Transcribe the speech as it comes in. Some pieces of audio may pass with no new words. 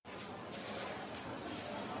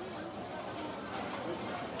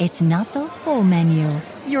It's not the full menu.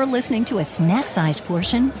 You're listening to a snack-sized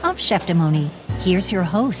portion of Cheftimony. Here's your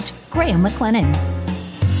host, Graham McLennan.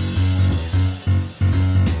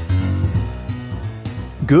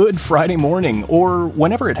 Good Friday morning, or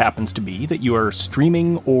whenever it happens to be that you are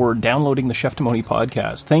streaming or downloading the Cheftimony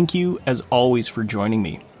podcast. Thank you, as always, for joining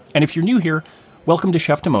me. And if you're new here, welcome to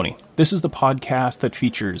Cheftimony. This is the podcast that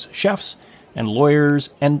features chefs and lawyers,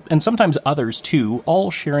 and sometimes others too, all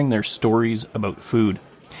sharing their stories about food.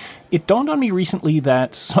 It dawned on me recently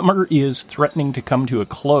that summer is threatening to come to a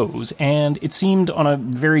close, and it seemed, on a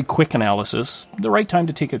very quick analysis, the right time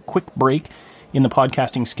to take a quick break in the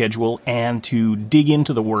podcasting schedule and to dig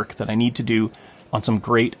into the work that I need to do on some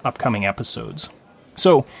great upcoming episodes.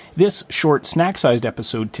 So this short snack-sized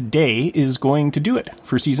episode today is going to do it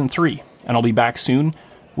for Season 3, and I'll be back soon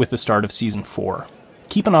with the start of Season 4.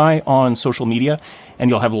 Keep an eye on social media, and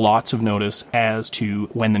you'll have lots of notice as to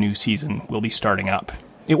when the new season will be starting up.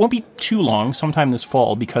 It won't be too long, sometime this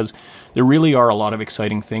fall, because there really are a lot of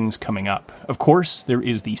exciting things coming up. Of course, there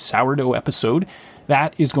is the sourdough episode.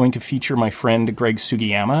 That is going to feature my friend Greg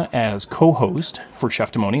Sugiyama as co-host for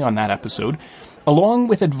Cheftimony on that episode, along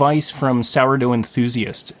with advice from sourdough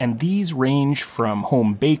enthusiasts, and these range from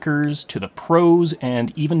home bakers to the pros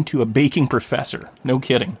and even to a baking professor. No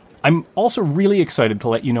kidding. I'm also really excited to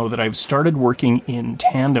let you know that I've started working in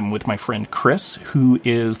tandem with my friend Chris, who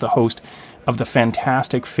is the host of the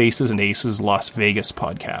fantastic Faces and Aces Las Vegas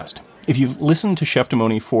podcast. If you've listened to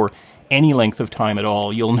Cheftimony for any length of time at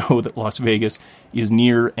all, you'll know that Las Vegas is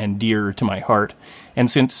near and dear to my heart. And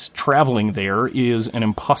since traveling there is an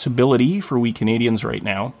impossibility for we Canadians right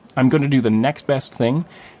now, I'm going to do the next best thing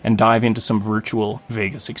and dive into some virtual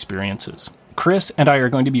Vegas experiences. Chris and I are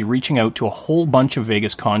going to be reaching out to a whole bunch of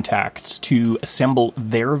Vegas contacts to assemble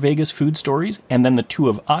their Vegas food stories, and then the two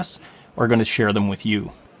of us are going to share them with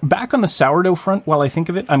you. Back on the sourdough front, while I think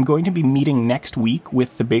of it, I'm going to be meeting next week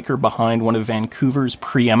with the baker behind one of Vancouver's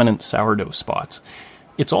preeminent sourdough spots.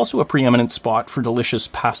 It's also a preeminent spot for delicious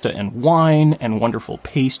pasta and wine, and wonderful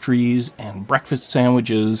pastries, and breakfast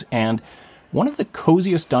sandwiches, and one of the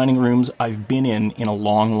coziest dining rooms I've been in a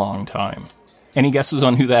long, long time. Any guesses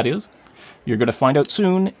on who that is? You're going to find out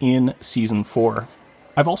soon in Season 4.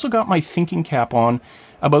 I've also got my thinking cap on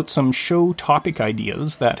about some show topic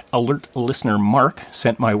ideas that alert listener Mark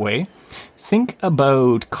sent my way. Think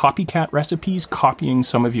about copycat recipes, copying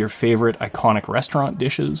some of your favorite iconic restaurant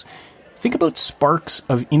dishes. Think about sparks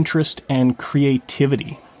of interest and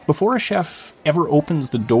creativity. Before a chef ever opens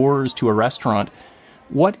the doors to a restaurant,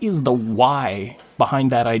 what is the why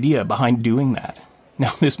behind that idea, behind doing that?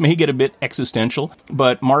 Now, this may get a bit existential,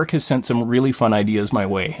 but Mark has sent some really fun ideas my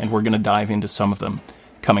way, and we're going to dive into some of them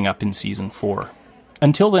coming up in Season 4.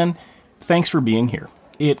 Until then, thanks for being here.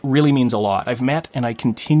 It really means a lot. I've met and I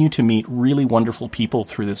continue to meet really wonderful people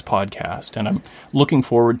through this podcast, and I'm looking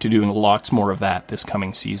forward to doing lots more of that this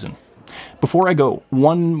coming season. Before I go,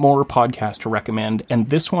 one more podcast to recommend, and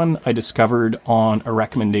this one I discovered on a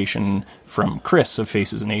recommendation from Chris of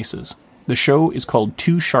Faces and Aces. The show is called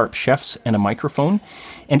Two Sharp Chefs and a Microphone,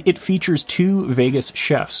 and it features two Vegas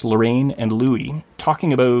chefs, Lorraine and Louie,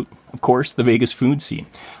 talking about, of course, the Vegas food scene.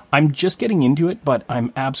 I'm just getting into it, but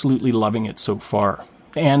I'm absolutely loving it so far.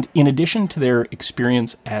 And in addition to their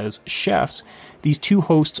experience as chefs, these two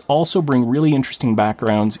hosts also bring really interesting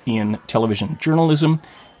backgrounds in television journalism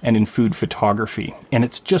and in food photography. And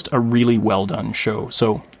it's just a really well done show,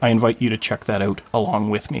 so I invite you to check that out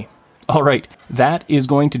along with me. All right, that is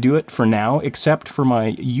going to do it for now, except for my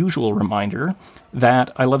usual reminder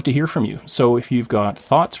that I love to hear from you. So if you've got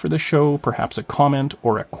thoughts for the show, perhaps a comment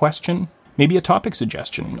or a question, maybe a topic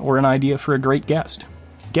suggestion or an idea for a great guest,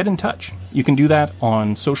 get in touch. You can do that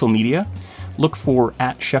on social media. Look for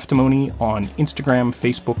 @Cheftimony on Instagram,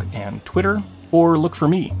 Facebook, and Twitter, or look for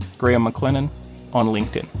me, Graham McLennan, on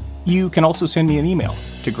LinkedIn. You can also send me an email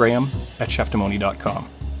to graham@cheftimony.com.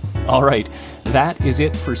 All right, that is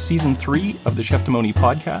it for Season 3 of the Cheftimony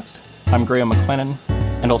podcast. I'm Graham McLennan,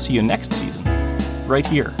 and I'll see you next season, right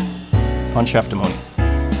here on Cheftimony.